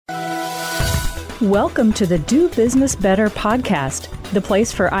Welcome to the Do Business Better podcast, the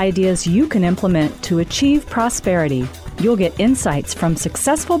place for ideas you can implement to achieve prosperity. You'll get insights from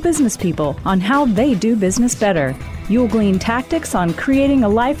successful business people on how they do business better. You'll glean tactics on creating a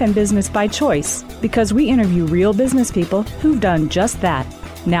life and business by choice, because we interview real business people who've done just that.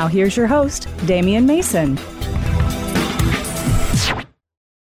 Now here's your host, Damian Mason.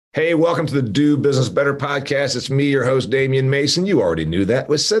 Hey, welcome to the Do Business Better podcast. It's me, your host, Damian Mason. You already knew that.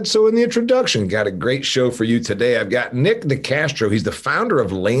 Was said so in the introduction. Got a great show for you today. I've got Nick DeCastro. He's the founder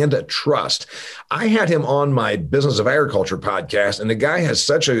of Land Trust. I had him on my Business of Agriculture podcast, and the guy has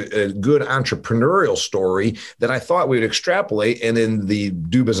such a good entrepreneurial story that I thought we would extrapolate. And in the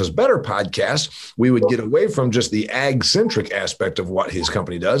Do Business Better podcast, we would get away from just the ag-centric aspect of what his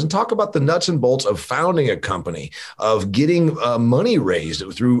company does and talk about the nuts and bolts of founding a company, of getting money raised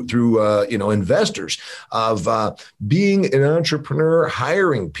through investors, of being an entrepreneur,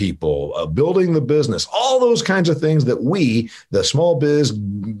 hiring people, building the business, all those kinds of things that we, the small biz,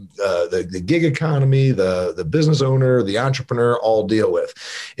 the gig economy, the business owner, the entrepreneur, all deal with.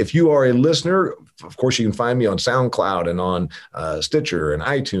 If you are a listener, of course, you can find me on SoundCloud and on Stitcher and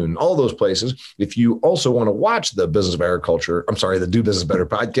iTunes, all those places. If you also want to watch the Business of Agriculture, the Do Business Better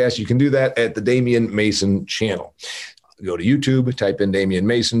podcast, you can do that at the Damian Mason channel. Go to YouTube, type in Damian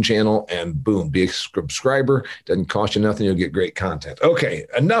Mason channel, and boom, be a subscriber. Doesn't cost you nothing. You'll get great content. Okay,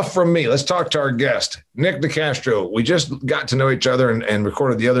 enough from me. Let's talk to our guest, Nick DeCastro. We just got to know each other and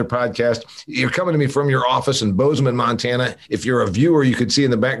recorded the other podcast. You're coming to me from your office in Bozeman, Montana. If you're a viewer, you could see in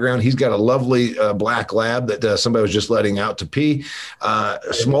the background, he's got a lovely black lab that somebody was just letting out to pee. A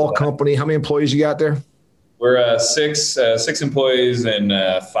small company. How many employees you got there? We're six employees and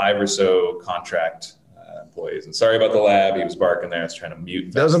 5 or so contract employees. And sorry about the lab. He was barking there. I was trying to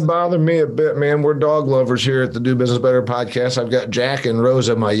mute. Doesn't bother me a bit, man. We're dog lovers here at the Do Business Better podcast. I've got Jack and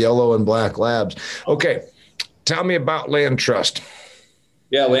Rosa, my yellow and black labs. Okay. Tell me about Land Trust.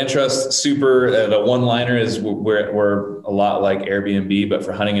 Yeah, Land Trust, super. The one-liner is we're a lot like Airbnb, but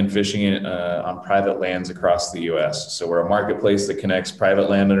for hunting and fishing on private lands across the U.S. So we're a marketplace that connects private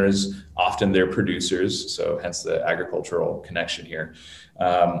landowners, often their producers, so hence the agricultural connection here,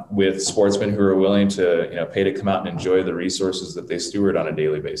 with sportsmen who are willing to pay to come out and enjoy the resources that they steward on a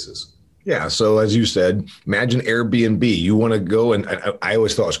daily basis. Yeah. So as you said, imagine Airbnb. You want to go, and I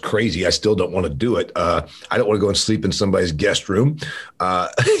always thought it was crazy. I still don't want to do it. I don't want to go and sleep in somebody's guest room. I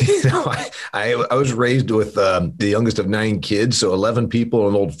was raised with the youngest of 9 kids, so 11 people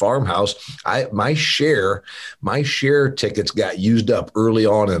in an old farmhouse. My share tickets got used up early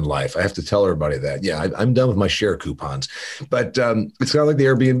on in life. I have to tell everybody that. Yeah, I'm done with my share coupons. But it's kind of like the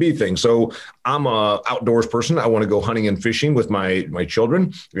Airbnb thing. So I'm a outdoors person. I want to go hunting and fishing with my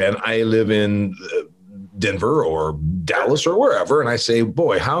children, and I live in Denver or Dallas or wherever. And I say,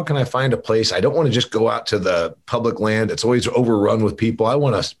 boy, how can I find a place? I don't want to just go out to the public land. It's always overrun with people. I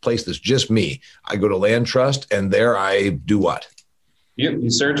want a place that's just me. I go to Land Trust, and there I do what? You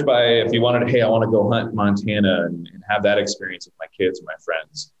search by, if you wanted, hey, I want to go hunt Montana and have that experience with my kids and my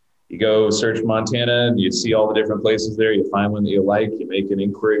friends. You go search Montana and you see all the different places there. You find one that you like, you make an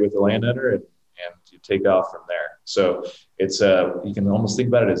inquiry with the landowner, and you take off from there. So it's you can almost think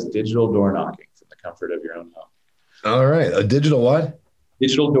about it as digital door knocking from the comfort of your own home. All right. A digital what?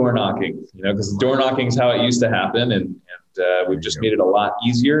 Digital door knocking, because door knocking is how it used to happen. And we've just made it a lot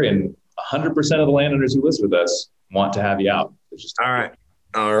easier. And 100% of the landowners who list with us want to have you out.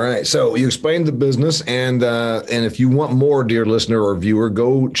 All right. So you explained the business, and if you want more, dear listener or viewer,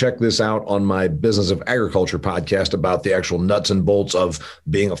 go check this out on my Business of Agriculture podcast about the actual nuts and bolts of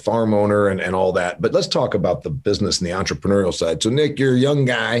being a farm owner and all that. But let's talk about the business and the entrepreneurial side. So Nick, you're a young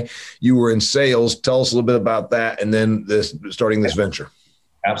guy. You were in sales. Tell us a little bit about that, and then starting this venture.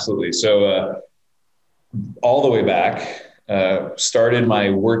 Absolutely. So all the way back, started my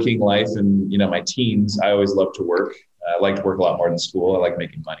working life in my teens. I always loved to work. I like to work a lot more than school. I like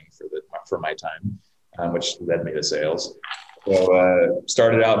making money for my time, which led me to sales. So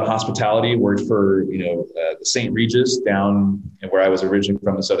started out in hospitality, worked for the St. Regis down where I was originally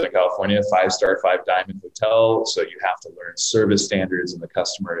from in Southern California, 5-star, 5-diamond hotel. So you have to learn service standards, and the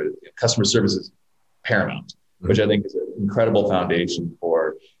customer service is paramount, which I think is an incredible foundation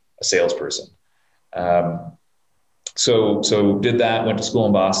for a salesperson. So did that, went to school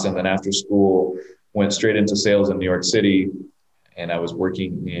in Boston, then after school, went straight into sales in New York City, and I was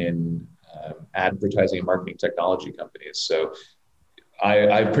working in advertising and marketing technology companies. So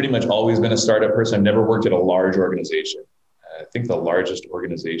I've pretty much always been a startup person. I've never worked at a large organization. I think the largest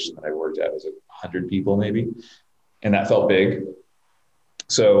organization that I worked at was 100 people maybe, and that felt big.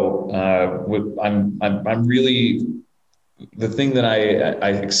 So I'm really the thing that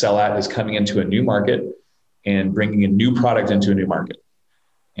I excel at is coming into a new market and bringing a new product into a new market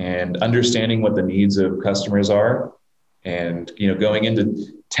and understanding what the needs of customers are, and going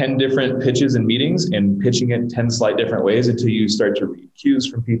into 10 different pitches and meetings and pitching it 10 slight different ways until you start to read cues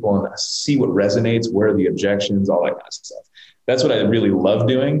from people and see what resonates, where are the objections, all that kind of stuff. That's what I really love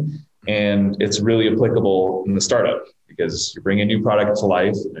doing. And it's really applicable in the startup because you're bringing a new product to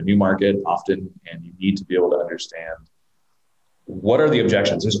life in a new market often, and you need to be able to understand what are the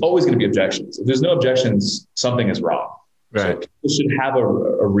objections. There's always going to be objections. If there's no objections, something is wrong. Right. So people should have a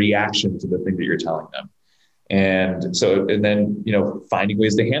reaction to the thing that you're telling them. And then, finding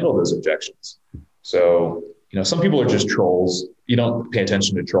ways to handle those objections. So, some people are just trolls. You don't pay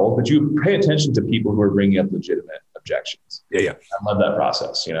attention to trolls, but you pay attention to people who are bringing up legitimate objections. Yeah. I love that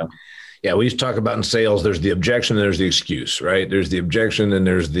process, Yeah, we used to talk about in sales, there's the objection and there's the excuse, right? There's the objection and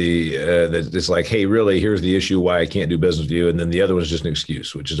there's the, it's like, hey, really, here's the issue why I can't do business with you. And then the other one is just an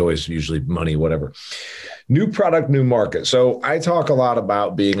excuse, which is always usually money, whatever. New product, new market. So I talk a lot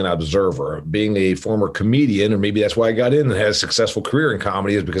about being an observer, being a former comedian, or maybe that's why I got in and had a successful career in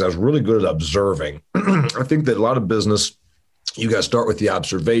comedy, is because I was really good at observing. I think that a lot of business, you got to start with the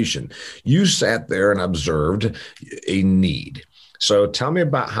observation. You sat there and observed a need. So tell me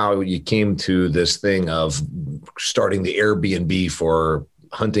about how you came to this thing of starting the Airbnb for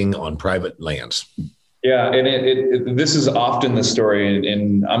hunting on private lands. Yeah, and this is often the story,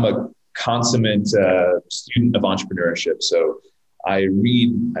 and I'm a consummate student of entrepreneurship. So I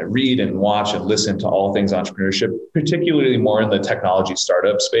read and watch and listen to all things entrepreneurship, particularly more in the technology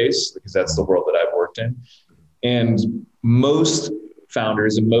startup space, because that's the world that I've worked in. And most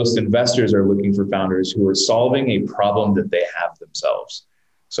founders and most investors are looking for founders who are solving a problem that they have themselves.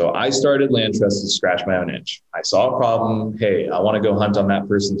 So I started LandTrust to scratch my own itch. I saw a problem. Hey, I want to go hunt on that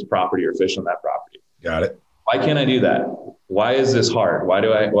person's property or fish on that property. Got it. Why can't I do that? Why is this hard?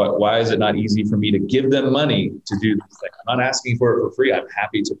 Why is it not easy for me to give them money to do this thing? I'm not asking for it for free. I'm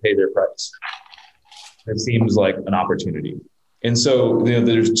happy to pay their price. It seems like an opportunity. And so,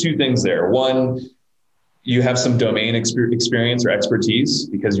 there's two things there. One, you have some domain experience or expertise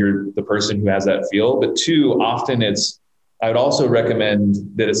because you're the person who has that feel. But two, often I would also recommend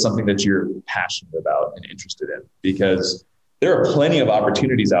that it's something that you're passionate about and interested in, because there are plenty of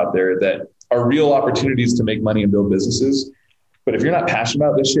opportunities out there that are real opportunities to make money and build businesses. But if you're not passionate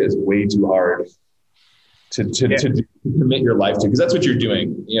about this shit, it's way too hard to commit your life to, because that's what you're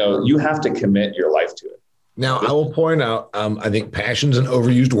doing. You have to commit your life to it. Now, I will point out, I think passion's an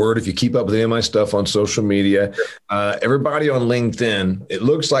overused word. If you keep up with any of my stuff on social media, everybody on LinkedIn, it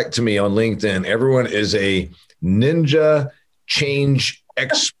looks like to me on LinkedIn, everyone is a ninja change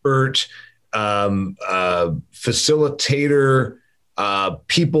expert, facilitator,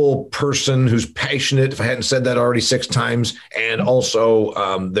 people person who's passionate, if I hadn't said that already 6 times, and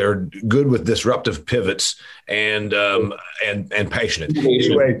also they're good with disruptive pivots and passionate.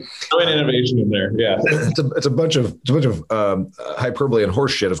 Anyway, innovation in there, yeah. It's a bunch of hyperbole and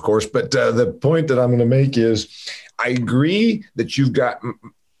horse shit, of course. But the point that I'm going to make is, I agree that you've got.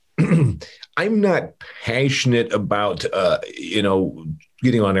 I'm not passionate about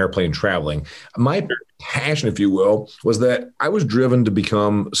getting on an airplane traveling. My passion, if you will, was that I was driven to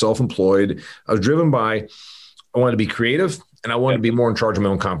become self-employed. I was driven by, I wanted to be creative and I wanted to be more in charge of my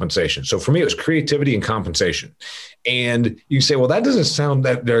own compensation. So for me, it was creativity and compensation. And you say, well, that doesn't sound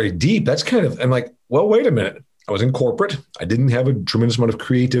that very deep. That's I'm like, well, wait a minute. I was in corporate. I didn't have a tremendous amount of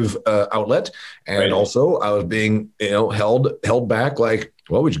creative outlet. And also I was being, held back like,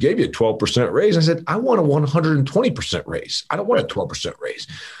 well, we just gave you a 12% raise. I said, I want a 120% raise. I don't want a 12% raise.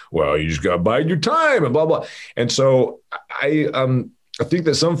 Well, you just got to bide your time and blah, blah. And so I think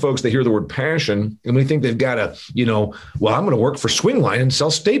that some folks, they hear the word passion and they think they've got to, well, I'm going to work for Swingline and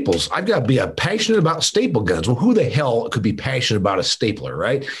sell staples. I've got to be passionate about staple guns. Well, who the hell could be passionate about a stapler,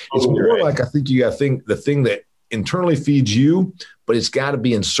 right? It's more like, I think you got to think the thing that internally feeds you, but it's got to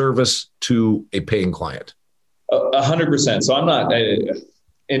be in service to a paying client. 100%. So I'm not,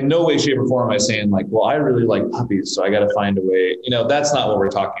 in no way, shape, or form am I saying like, well, I really like puppies, so I got to find a way. That's not what we're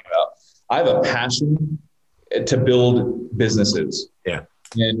talking about. I have a passion to build businesses. Yeah.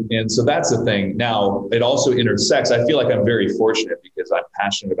 And so that's the thing. Now, it also intersects. I feel like I'm very fortunate because I'm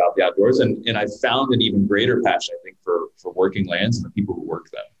passionate about the outdoors. And I found an even greater passion, I think, for working lands and the people who work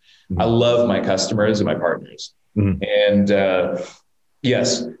them. Mm-hmm. I love my customers and my partners. Mm-hmm. And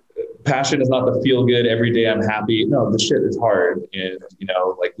yes, passion is not the feel good every day I'm happy. No, the shit is hard. And,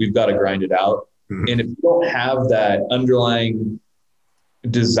 we've got to grind it out. Mm-hmm. And if you don't have that underlying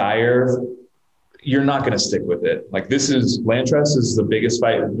desire, you're not going to stick with it. Like LandTrust is the biggest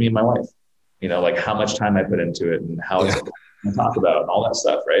fight with me and my wife. like how much time I put into it and how it's to talk about and all that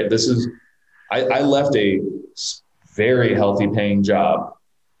stuff, right? I left a very healthy paying job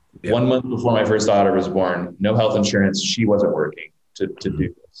 1 month before my first daughter was born, no health insurance. She wasn't working to do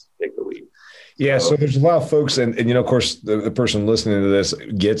this, take the lead. Yeah. So there's a lot of folks and of course the person listening to this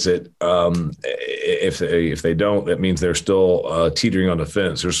gets it. If they don't, that means they're still teetering on the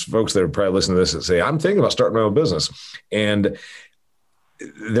fence. There's folks that are probably listening to this that say, I'm thinking about starting my own business. And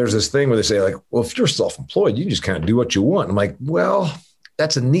there's this thing where they say like, well, if you're self-employed, you just kind of do what you want. I'm like, well,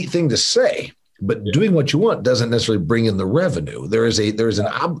 that's a neat thing to say, but doing what you want doesn't necessarily bring in the revenue. There's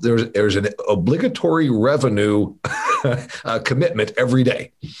an obligatory revenue commitment every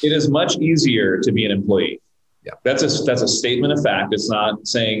day. It is much easier to be an employee. Yeah. That's a statement of fact. It's not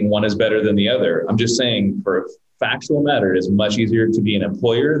saying one is better than the other. I'm just saying for a factual matter, it is much easier to be an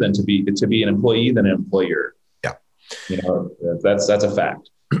employer than to be an employee than an employer. Yeah. That's a fact.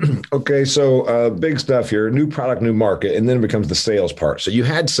 Okay. So big stuff here, new product, new market, and then it becomes the sales part. So you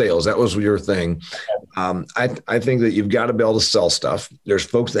had sales. That was your thing. I think that you've got to be able to sell stuff. There's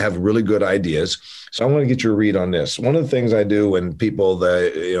folks that have really good ideas. So I want to get your read on this. One of the things I do when people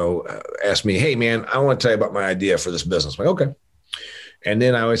that, ask me, hey man, I want to tell you about my idea for this business. I'm like, okay. And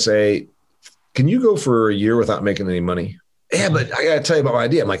then I always say, can you go for a year without making any money? Yeah, but I got to tell you about my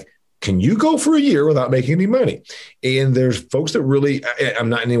idea. I'm like, can you go for a year without making any money? And there's folks that really, I'm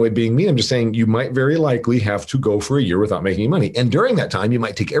not in any way being mean. I'm just saying you might very likely have to go for a year without making any money. And during that time, you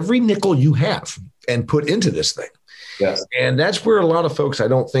might take every nickel you have and put into this thing. Yes. And that's where a lot of folks, I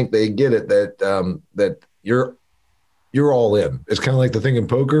don't think they get it, that you're all in. It's kind of like the thing in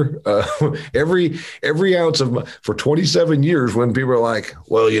poker. Every ounce for 27 years when people are like,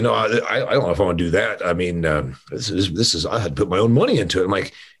 well, I don't know if I want to do that. I mean, this is, I had to put my own money into it. I'm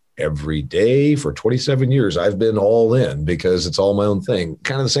like, every day for 27 years, I've been all in because it's all my own thing.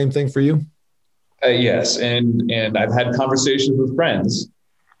 Kind of the same thing for you? Yes. And I've had conversations with friends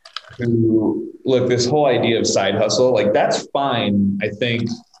who look, this whole idea of side hustle, like that's fine, I think,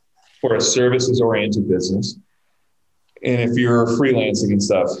 for a services oriented business. And if you're freelancing and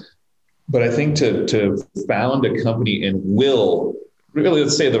stuff, but I think to found a company and really,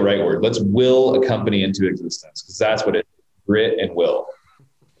 let's say the right word, let's will a company into existence, because that's what it is, grit and will.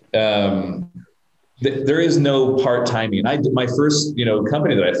 There is no part-timing. My first,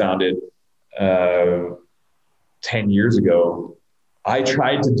 company that I founded 10 years ago, I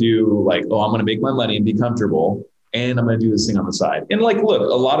tried to do like, I'm going to make my money and be comfortable, and I'm going to do this thing on the side. And like, look,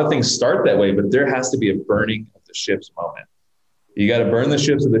 a lot of things start that way, but there has to be a burning of the ships moment. You got to burn the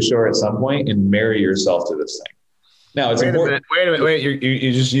ships at the shore at some point and marry yourself to this thing. Now it's important. Wait a minute.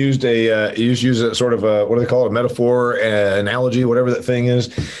 You just used a sort of what do they call it? A metaphor, analogy, whatever that thing is.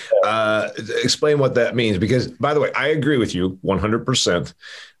 Explain what that means. Because by the way, I agree with you 100%.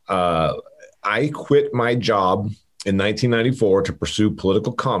 I quit my job in 1994 to pursue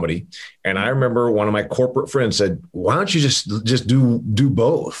political comedy. And I remember one of my corporate friends said, why don't you just do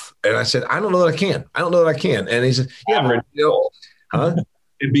both? And I said, I don't know that I can. And he said, yeah, huh?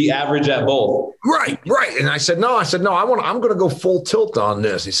 And be average at both. Right. And I said, no, I'm going to go full tilt on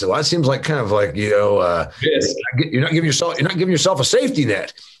this. He said, well, that seems like kind of like, yes. You're not giving yourself a safety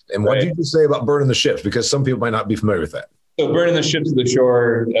net. And what did you just say about burning the ships? Because some people might not be familiar with that. So burning the ships to the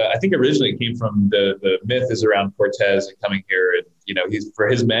shore, I think originally it came from the myth is around Cortez and coming here. And, he's for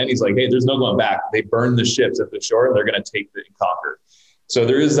his men, he's like, hey, there's no going back. They burn the ships at the shore and they're going to take it and conquer. So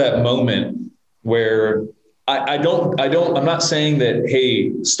there is that moment where I'm not saying that,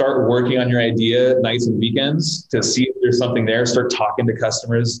 hey, start working on your idea nights and weekends to see if there's something there, start talking to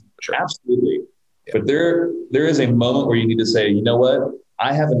customers. Sure. Absolutely. Yeah. But there is a moment where you need to say, you know what?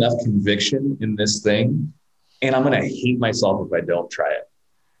 I have enough conviction in this thing, and I'm going to hate myself if I don't try it.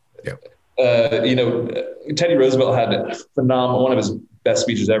 Yeah. Teddy Roosevelt had a phenomenal, one of his best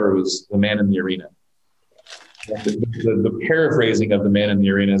speeches ever was The Man in the Arena. The paraphrasing of The Man in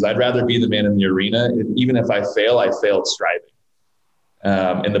the Arena is, I'd rather be the man in the arena. Even if I failed striving.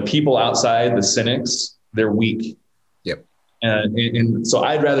 And the people outside, the cynics, they're weak. Yep. And so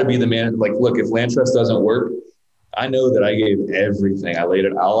I'd rather be the man. Like, look, if Land Trust doesn't work, I know that I gave everything. I laid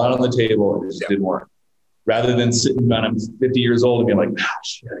it all out on the table and it just didn't work. Rather than sitting when I'm 50 years old and being like,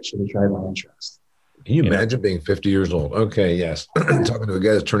 shit, I should have tried Land Trust. Can you imagine being 50 years old? Okay, yes. Talking to a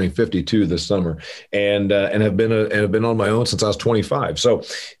guy that's turning 52 this summer, and have been on my own since I was 25. So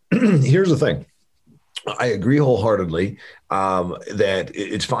here's the thing. I agree wholeheartedly that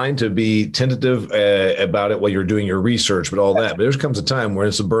it's fine to be tentative about it while you're doing your research, but all that. But there comes a time where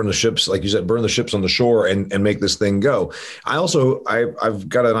it's to burn the ships, like you said, burn the ships on the shore and make this thing go. I've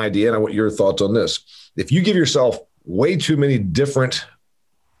got an idea, and I want your thoughts on this. If you give yourself way too many different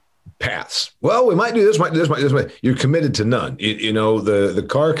paths. Well, we might do this, might do this, might do this. You're committed to none. The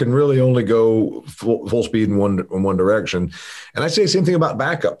car can really only go full speed in one direction. And I say the same thing about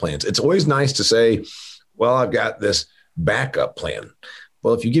backup plans. It's always nice to say, well, I've got this backup plan.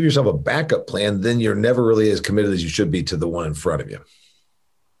 Well, if you give yourself a backup plan, then you're never really as committed as you should be to the one in front of you.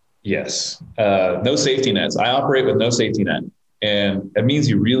 Yes. No safety nets. I operate with no safety net. And it means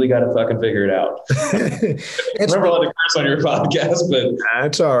you really got to fucking figure it out. Remember a lot of curse on your podcast, but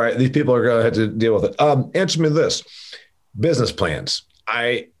that's all right. These people are going to have to deal with it. Answer me this: business plans.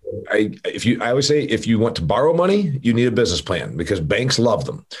 I always say, if you want to borrow money, you need a business plan because banks love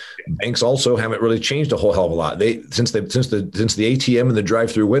them. Banks also haven't really changed a whole hell of a lot. Since the ATM and the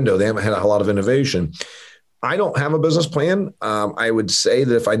drive-through window, they haven't had a whole lot of innovation. I don't have a business plan. I would say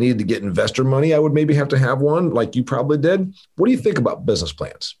that if I needed to get investor money, I would maybe have to have one like you probably did. What do you think about business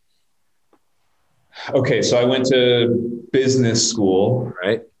plans? Okay. So I went to business school,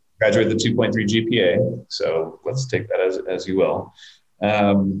 right? Graduated with a 2.3 GPA. So let's take that as you will.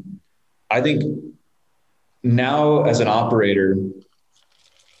 I think now as an operator,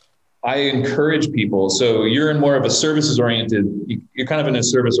 I encourage people. So you're in more of a you're kind of in a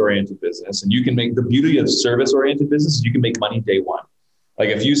service oriented business, and you can make the beauty of service oriented business is you can make money day one. Like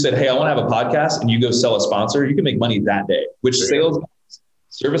if you said, hey, I want to have a podcast, and you go sell a sponsor, you can make money that day, which service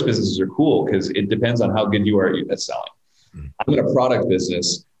businesses are cool because it depends on how good you are at selling. I'm in a product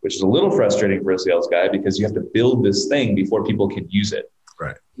business, which is a little frustrating for a sales guy because you have to build this thing before people can use it.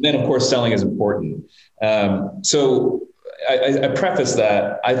 Right. And then of course, selling is important. So I preface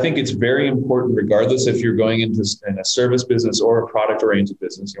that I think it's very important, regardless if you're going into a service business or a product-oriented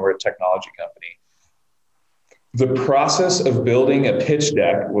business or a technology company. The process of building a pitch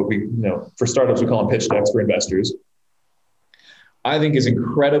deck, for startups, we call them pitch decks for investors, I think is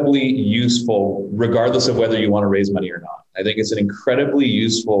incredibly useful, regardless of whether you want to raise money or not. I think it's an incredibly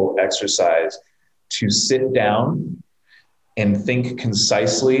useful exercise to sit down and think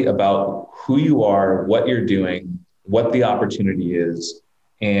concisely about who you are, what you're doing, what the opportunity is,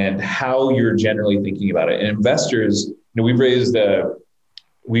 and how you're generally thinking about it. And investors, we've raised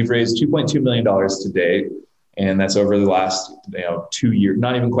 $2.2 million to date, and that's over the last 2 years,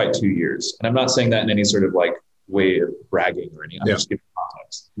 not even quite 2 years. And I'm not saying that in any sort of like way of bragging or anything. I'm just giving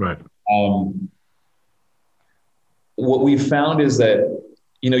context. Right. What we found is that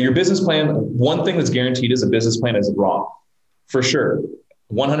your business plan. One thing that's guaranteed is a business plan is wrong, for sure.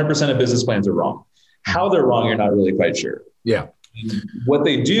 100% of business plans are wrong. How they're wrong, you're not really quite sure. Yeah. What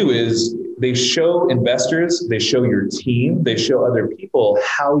they do is they show investors, they show your team, they show other people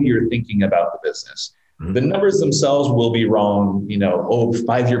how you're thinking about the business. Mm-hmm. The numbers themselves will be wrong.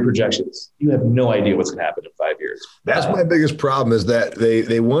 5-year projections. You have no idea what's going to happen in 5 years. That's my biggest problem is that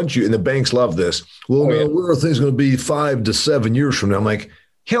they want you, and the banks love this. Well, where are things going to be 5 to 7 years from now? I'm like,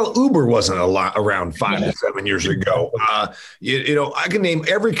 hell, Uber wasn't around 5 to 7 years ago. I can name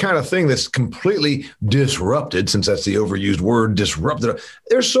every kind of thing that's completely disrupted, since that's the overused word, disrupted.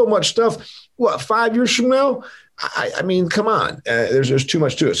 There's so much stuff. 5 years from now? I mean, come on. There's too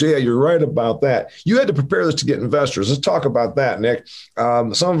much to it. So yeah, you're right about that. You had to prepare this to get investors. Let's talk about that, Nick.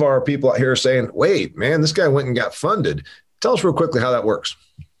 Some of our people out here are saying, wait, man, this guy went and got funded. Tell us real quickly how that works.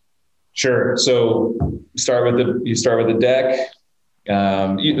 Sure. So you start with the deck.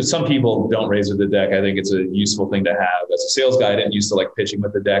 Some people don't raise with the deck. I think it's a useful thing to have. As a sales guy, I didn't used to like pitching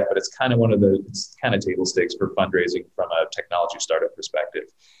with the deck, but it's kind of it's kind of table stakes for fundraising from a technology startup perspective.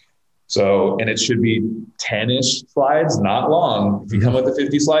 So, and it should be 10-ish slides, not long. If you come with a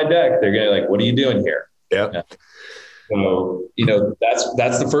 50 slide deck, they're going to like, what are you doing here? Yeah. So,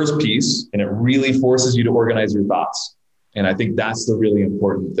 that's the first piece, and it really forces you to organize your thoughts. And I think that's the really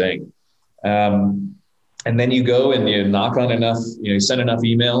important thing. And then you go and you knock on enough, you send enough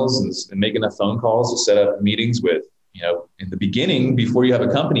emails and make enough phone calls to set up meetings with, in the beginning, before you have a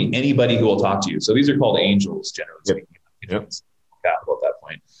company, anybody who will talk to you. So these are called angels, generally speaking. Yep. Capital at that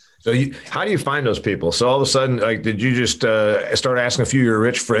point. So how do you find those people? So all of a sudden, like, did you just start asking a few of your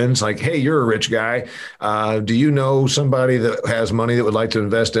rich friends, like, hey, you're a rich guy. Do you know somebody that has money that would like to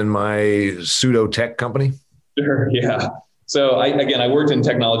invest in my pseudo tech company? Sure. Yeah. So I worked in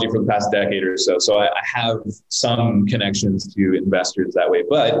technology for the past decade or so. So I have some connections to investors that way,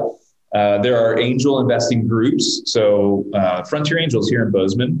 but there are angel investing groups. So Frontier Angels here in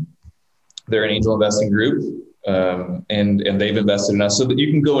Bozeman, they're an angel investing group. And they've invested in us, so that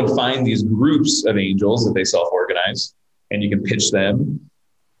you can go and find these groups of angels that they self-organize, and you can pitch them.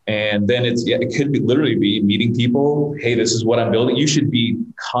 And then it could literally be meeting people. Hey, this is what I'm building. You should be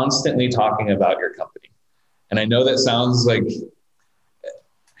constantly talking about your company. And I know that sounds like,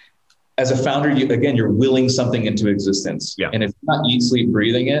 as a founder, you're willing something into existence. Yeah. And if you're not eat, sleep,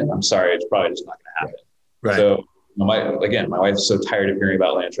 breathing it, I'm sorry, it's probably just not going to happen. Right. So my wife's so tired of hearing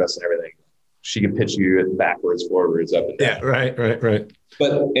about land trust and everything. She can pitch you backwards, forwards, up and down. Yeah. Right.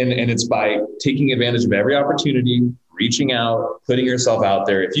 But, and it's by taking advantage of every opportunity, reaching out, putting yourself out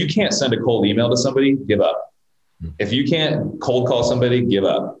there. If you can't send a cold email to somebody, give up. If you can't cold call somebody, give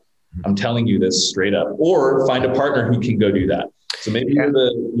up. I'm telling you this straight up. Or find a partner who can go do that. So maybe you're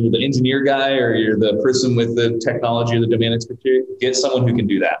the engineer guy, or you're the person with the technology or the domain expertise. Get someone who can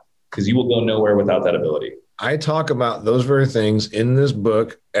do that, because you will go nowhere without that ability. I talk about those very things in this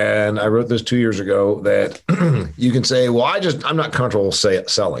book, and I wrote this 2 years ago, that you can say, well, I'm not comfortable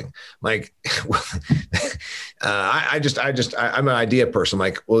selling. Like, I'm an idea person. I'm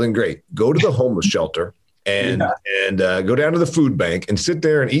like, well, then great. Go to the homeless shelter and go down to the food bank and sit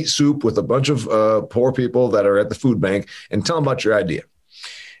there and eat soup with a bunch of poor people that are at the food bank and tell them about your idea.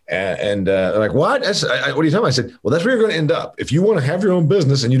 And they're like, what? What are you talking about? I said, well, that's where you're going to end up. If you want to have your own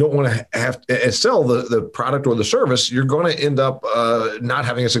business and you don't want to have to sell the product or the service, you're going to end up not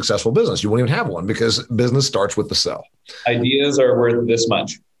having a successful business. You won't even have one, because business starts with the sell. Ideas are worth this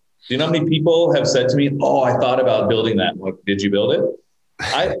much. Do you know how many people have said to me, oh, I thought about building that. Like, did you build it?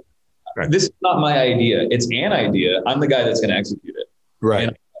 Right. This is not my idea. It's an idea. I'm the guy that's going to execute it. Right.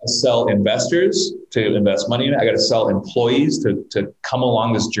 And sell investors to invest money in it. I got to sell employees to come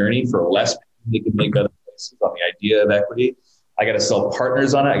along this journey for less they can make other places on the idea of equity. I got to sell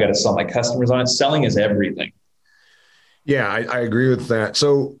partners on it. I got to sell my customers on it. Selling is everything. Yeah, I agree with that.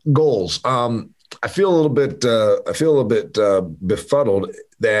 So goals. I feel a little bit befuddled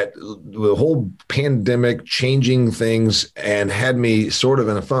that the whole pandemic changing things and had me sort of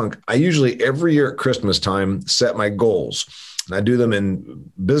in a funk. I usually every year at Christmas time set my goals. And I do them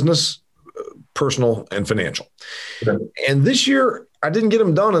in business, personal, and financial. Okay. And this year, I didn't get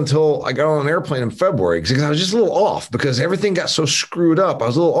them done until I got on an airplane in February, because I was just a little off, because everything got so screwed up. I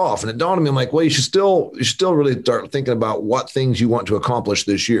was a little off. And it dawned on me, I'm like, well, you should still really start thinking about what things you want to accomplish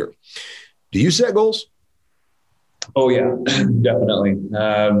this year. Do you set goals? Oh, yeah, definitely.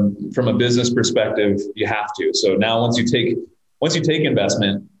 From a business perspective, you have to. So now once you take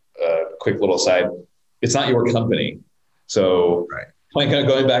investment, quick little aside, it's not your company. So kind of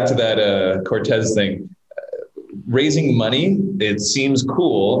going back to that Cortez thing, raising money, it seems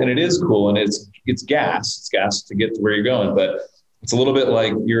cool, and it is cool, and it's gas. It's gas to get to where you're going. But it's a little bit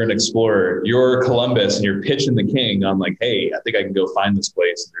like you're an explorer. You're Columbus, and you're pitching the king on like, hey, I think I can go find this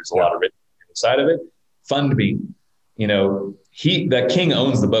place. There's a lot of risk on the side of it. Fund me. You know, that king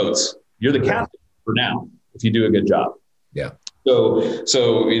owns the boats. You're the captain for now if you do a good job. Yeah. So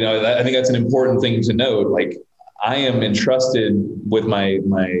I think that's an important thing to note. Like, I am entrusted with my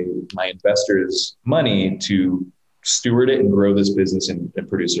investors' money to steward it and grow this business and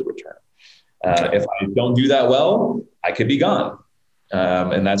produce a return. If I don't do that well, I could be gone.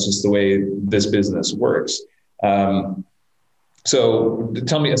 And that's just the way this business works. So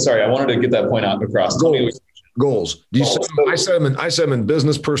tell me, sorry, I wanted to get that point out across. Goals. I set them in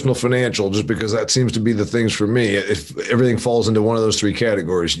business, personal, financial, just because that seems to be the things for me. If everything falls into one of those three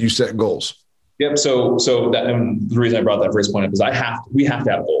categories, you set goals. Yep. So that, and the reason I brought that first point up is we have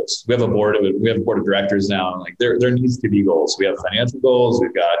to have goals. We have a board of directors now, and like there needs to be goals. We have financial goals,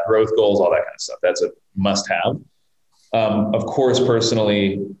 we've got growth goals, all that kind of stuff. That's a must have. Of course,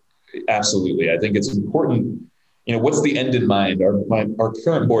 personally, absolutely. I think it's important. You know, what's the end in mind? Our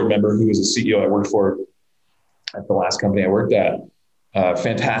current board member, who was a CEO I worked for at the last company I worked at,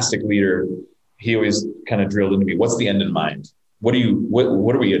 fantastic leader. He always kind of drilled into me, what's the end in mind? What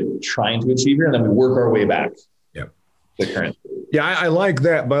are we trying to achieve here? And then we work our way back. Yeah. The current. Yeah. I like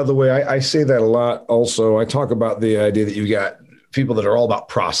that. By the way, I say that a lot. Also, I talk about the idea that you've got people that are all about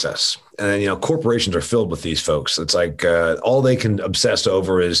process, and, corporations are filled with these folks. It's like, all they can obsess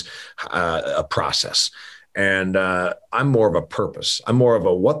over is a process. And I'm more of a purpose. I'm more of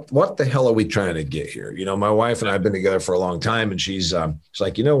a what the hell are we trying to get here? My wife and I have been together for a long time, and she's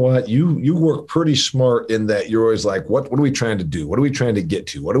like, you know what? You work pretty smart in that you're always like, what are we trying to do? What are we trying to get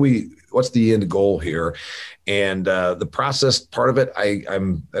to? What's the end goal here? And the process part of it,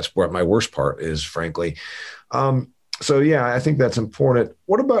 that's where my worst part is, frankly. So yeah, I think that's important.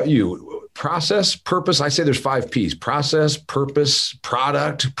 What about you? Process, purpose. I say there's 5 P's: process, purpose,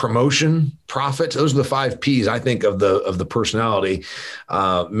 product, promotion, profit. Those are the 5 P's, I think, of the personality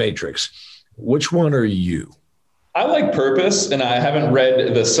matrix. Which one are you? I like purpose, and I haven't read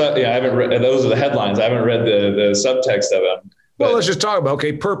I haven't read, those are the headlines. I haven't read the subtext of them. Well, let's just talk about,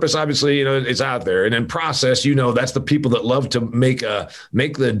 okay, purpose, obviously, it's out there. And then process, that's the people that love to make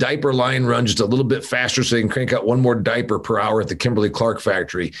the diaper line run just a little bit faster so they can crank out one more diaper per hour at the Kimberly-Clark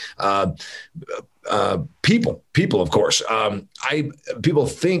factory. People, of course. People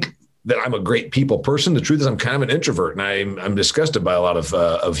think that I'm a great people person. The truth is I'm kind of an introvert, and I'm disgusted by a lot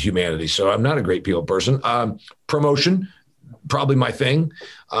of humanity. So I'm not a great people person. Promotion, probably my thing.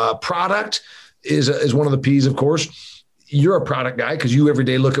 Product is one of the P's, of course. You're a product guy because you every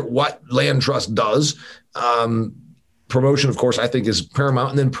day look at what Land Trust does. Promotion, of course, I think is paramount.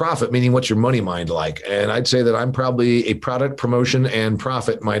 And then profit, meaning what's your money mind like? And I'd say that I'm probably a product, promotion, and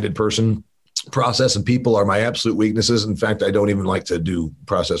profit-minded person. Process and people are my absolute weaknesses. In fact, I don't even like to do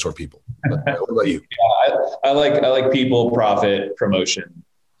process or people. What about you? Yeah, I like people, profit, promotion,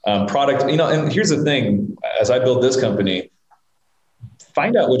 product. And here's the thing: as I build this company,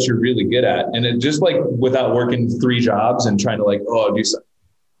 find out what you're really good at, and it just like without working 3 jobs and trying to do something.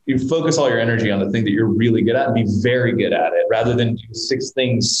 You focus all your energy on the thing that you're really good at and be very good at it, rather than do 6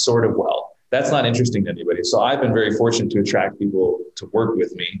 things sort of well. That's not interesting to anybody. So I've been very fortunate to attract people to work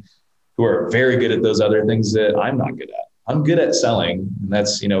with me who are very good at those other things that I'm not good at. I'm good at selling. And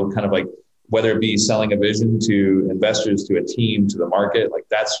that's, kind of like, whether it be selling a vision to investors, to a team, to the market, like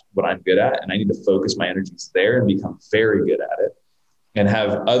that's what I'm good at. And I need to focus my energies there and become very good at it and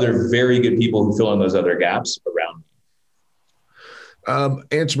have other very good people who fill in those other gaps around me.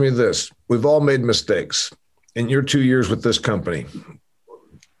 Answer me this. We've all made mistakes. In your 2 years with this company,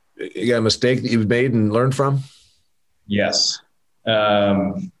 you got a mistake that you've made and learned from? Yes.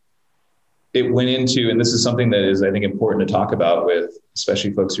 It went into, and this is something that is, I think, important to talk about with,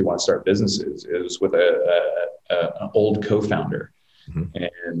 especially folks who want to start businesses, is with an old co-founder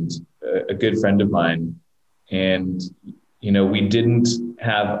and a good friend of mine. And, we didn't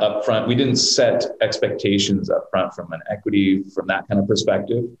set expectations up front from an equity, from that kind of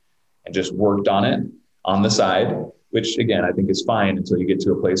perspective, and just worked on it on the side, which again, I think is fine until you get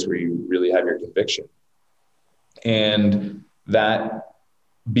to a place where you really have your conviction. And that,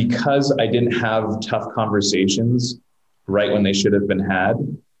 because I didn't have tough conversations right when they should have been had,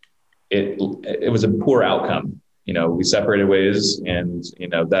 it was a poor outcome. We separated ways, and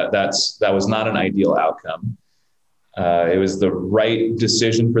that was not an ideal outcome. It was the right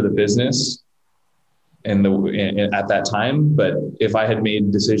decision for the business and at that time. But if I had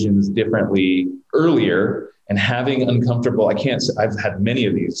made decisions differently earlier and having uncomfortable, I've had many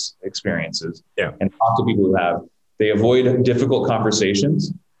of these experiences and talked to people who have. They avoid difficult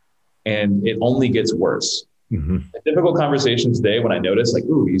conversations, and it only gets worse. Mm-hmm. The difficult conversations today, when I notice, like,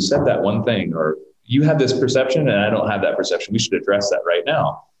 ooh, you said that one thing, or you have this perception and I don't have that perception. We should address that right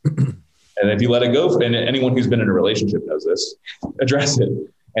now. And if you let it go, and anyone who's been in a relationship knows this, address it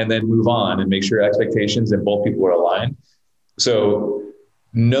and then move on and make sure expectations and both people are aligned. So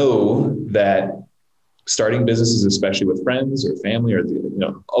know that starting businesses, especially with friends or family, or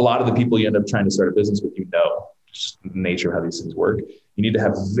a lot of the people you end up trying to start a business with, just the nature of how these things work. You need to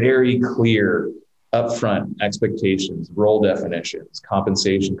have very clear upfront expectations, role definitions,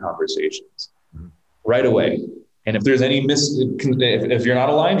 compensation conversations right away. And if there's any if you're not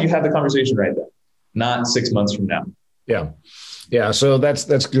aligned, you have the conversation right then, not 6 months from now. Yeah. Yeah. So that's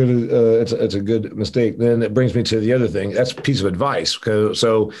good. It's a good mistake. Then it brings me to the other thing. That's a piece of advice.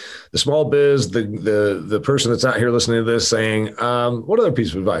 So the small biz, the person that's out here listening to this saying, what other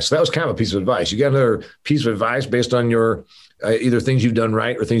piece of advice? So that was kind of a piece of advice. You got another piece of advice based on your either things you've done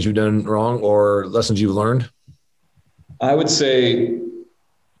right or things you've done wrong or lessons you've learned? I would say,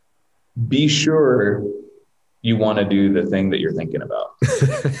 be sure you want to do the thing that you're thinking about.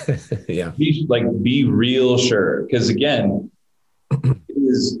 Yeah. Be real sure. Because again,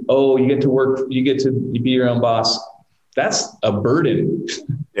 you get to work, you get to be your own boss. That's a burden.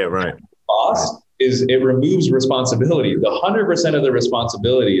 Yeah, right. Boss it removes responsibility. The 100% of the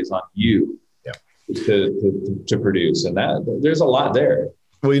responsibility is on you to produce. And there's a lot there.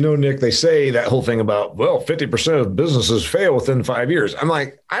 Well, Nick, they say that whole thing about, 50% of businesses fail within 5 years. I'm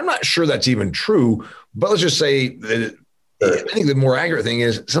like, I'm not sure that's even true, but let's just say that I think the more accurate thing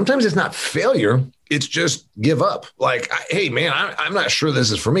is sometimes it's not failure. It's just give up. Like, hey, man, I'm not sure this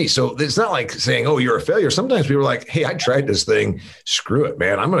is for me. So it's not like saying, oh, you're a failure. Sometimes people are like, hey, I tried this thing. Screw it,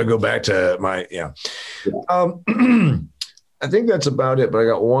 man. I'm going to go back to my, I think that's about it, but I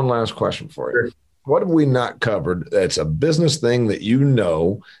got one last question for you. Sure. What have we not covered? That's a business thing that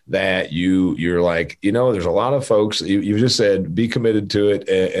that you're like, there's a lot of folks, you've just said, be committed to it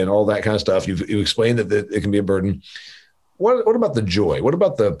and all that kind of stuff. You've explained that it can be a burden. What about the joy? What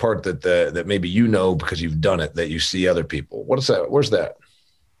about the part that maybe because you've done it, that you see other people? What is that? Where's that?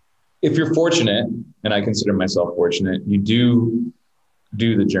 if you're fortunate, and I consider myself fortunate, you do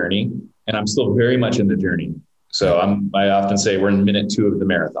the journey, and I'm still very much in the journey. So I often say we're in minute 2 of the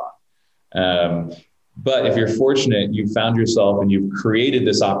marathon. But if you're fortunate, you've found yourself and you've created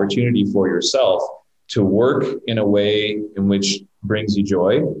this opportunity for yourself to work in a way in which brings you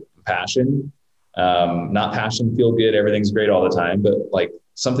joy, passion, not passion, feel good, everything's great all the time, but like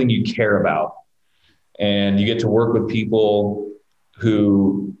something you care about. And you get to work with people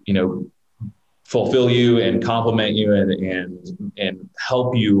who, fulfill you and compliment you and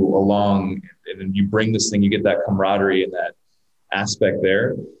help you along. And you bring this thing, you get that camaraderie and that aspect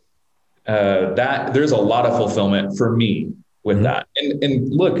there. That there's a lot of fulfillment for me with that.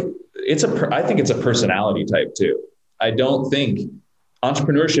 And look, I think it's a personality type too. I don't think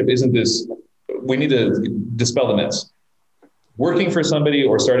entrepreneurship isn't this, we need to dispel the myths. Working for somebody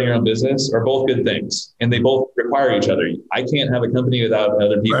or starting your own business are both good things, and they both require each other. I can't have a company without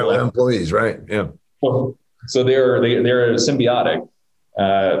other people. Right, employees, right? Yeah. So they're symbiotic.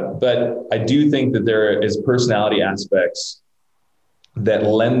 But I do think that there is personality aspects that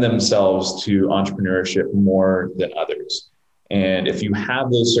lend themselves to entrepreneurship more than others. And if you have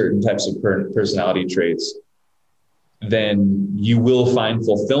those certain types of personality traits, then you will find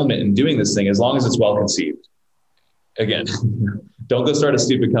fulfillment in doing this thing as long as it's well conceived. Again, don't go start a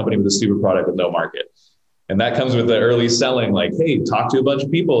stupid company with a stupid product with no market. And that comes with the early selling, like, hey, talk to a bunch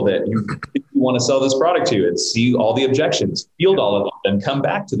of people that you want to sell this product to and see all the objections, field all of them, and come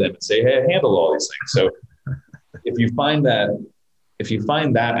back to them and say, hey, I handle all these things. So if you find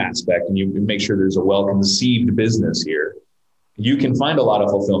that aspect and you make sure there's a well-conceived business here, you can find a lot of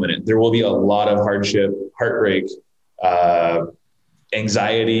fulfillment in it. There will be a lot of hardship, heartbreak,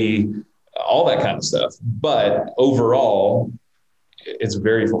 anxiety, all that kind of stuff. But overall, it's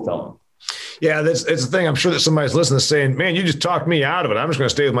very fulfilling. Yeah, it's the thing. I'm sure that somebody's listening saying, man, you just talked me out of it. I'm just going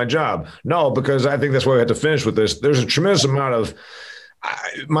to stay with my job. No, because I think that's why we have to finish with this. There's a tremendous amount of,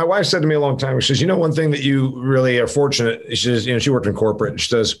 my wife said to me a long time, she says, one thing that you really are fortunate, she says, she worked in corporate. She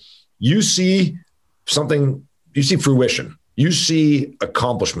says, you see fruition. You see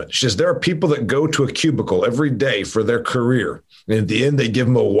accomplishment. She says, there are people that go to a cubicle every day for their career. And at the end, they give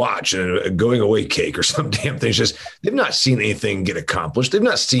them a watch and a going away cake or some damn thing. She says, they've not seen anything get accomplished. They've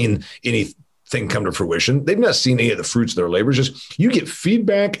not seen anything come to fruition. They've not seen any of the fruits of their labor. Just you get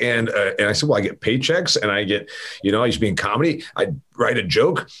feedback. And I said, well, I get paychecks and I get, I used to be in comedy. I'd write a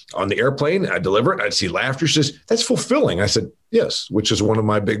joke on the airplane. I'd deliver it. I'd see laughter. She says, that's fulfilling. I said, yes, which is one of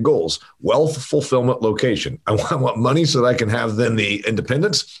my big goals. Wealth, fulfillment, location. I want money so that I can have then the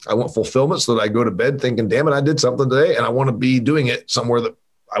independence. I want fulfillment so that I go to bed thinking, damn it, I did something today. And I want to be doing it somewhere that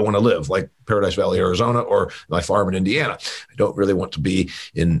I want to live, like Paradise Valley, Arizona, or my farm in Indiana. I don't really want to be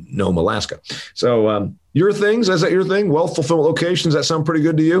in Nome, Alaska. So your things, is that your thing? Wealth, fulfillment, locations, that sound pretty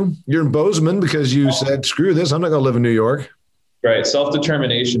good to you? You're in Bozeman because you said, screw this, I'm not going to live in New York. Right.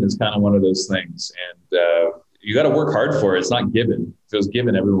 Self-determination is kind of one of those things. And you got to work hard for it. It's not given. If it was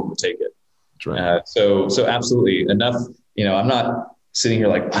given, everyone would take it. That's right. So absolutely enough. I'm not sitting here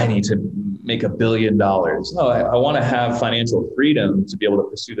like, I need to make $1 billion. No, I want to have financial freedom to be able to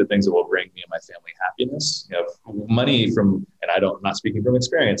pursue the things that will bring me and my family happiness. Money from, and I'm not speaking from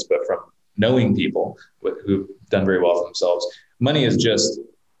experience, but from knowing people who've done very well for themselves. Money is just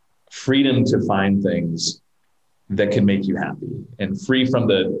freedom to find things that can make you happy and free from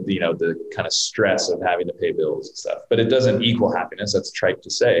the kind of stress of having to pay bills and stuff. But it doesn't equal happiness. That's trite to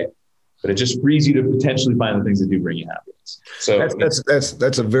say, but it just frees you to potentially find the things that do bring you happiness. So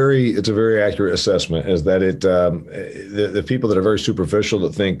that's a very accurate assessment, is that the people that are very superficial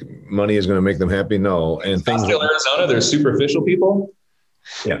that think money is going to make them happy. No. And things Scottsdale, Arizona, there's superficial people.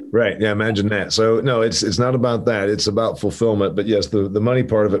 Yeah. Right. Yeah. Imagine that. So no, it's not about that. It's about fulfillment, but yes, the money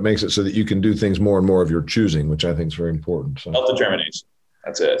part of it makes it so that you can do things more and more of your choosing, which I think is very important. So. Self-determination.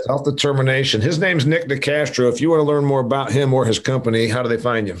 That's it. Self-determination. His name's Nick DeCastro. If you want to learn more about him or his company, how do they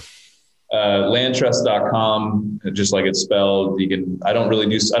find you? Landtrust.com, just like it's spelled. I don't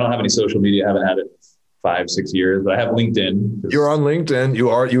have any social media. I haven't had it 5-6 years, but I have LinkedIn. You're on LinkedIn.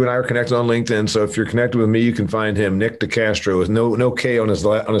 You and I are connected on LinkedIn. So if you're connected with me, you can find him, Nick DeCastro, with no K on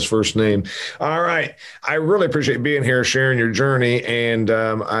his first name. All right. I really appreciate being here, sharing your journey. And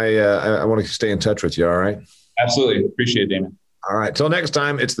I want to stay in touch with you. All right. Absolutely. Appreciate it, Damon. All right. Till next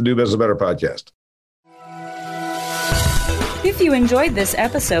time, it's the Do Business Better podcast. If you enjoyed this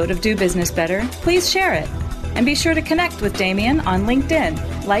episode of Do Business Better, please share it. And be sure to connect with Damien on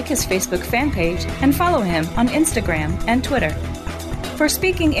LinkedIn, like his Facebook fan page, and follow him on Instagram and Twitter. For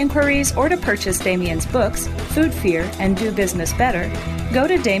speaking inquiries or to purchase Damien's books, Food Fear and Do Business Better, go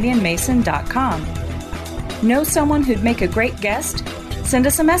to DamienMason.com. Know someone who'd make a great guest? Send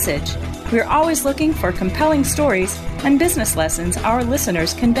us a message. We're always looking for compelling stories and business lessons our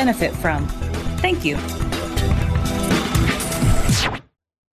listeners can benefit from. Thank you.